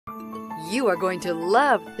You are going to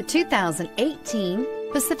love the 2018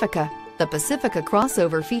 Pacifica. The Pacifica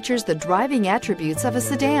crossover features the driving attributes of a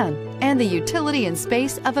sedan and the utility and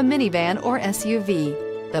space of a minivan or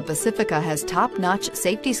SUV. The Pacifica has top-notch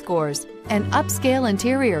safety scores, an upscale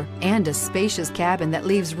interior, and a spacious cabin that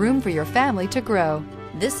leaves room for your family to grow.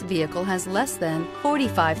 This vehicle has less than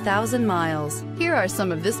 45,000 miles. Here are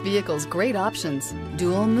some of this vehicle's great options: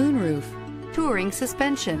 dual moonroof, touring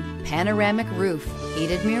suspension, panoramic roof,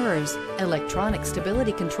 heated mirrors, electronic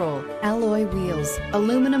stability control, alloy wheels,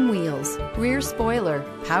 aluminum wheels, rear spoiler,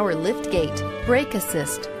 power liftgate, brake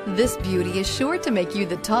assist. This beauty is sure to make you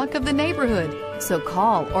the talk of the neighborhood. So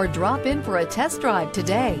call or drop in for a test drive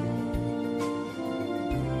today.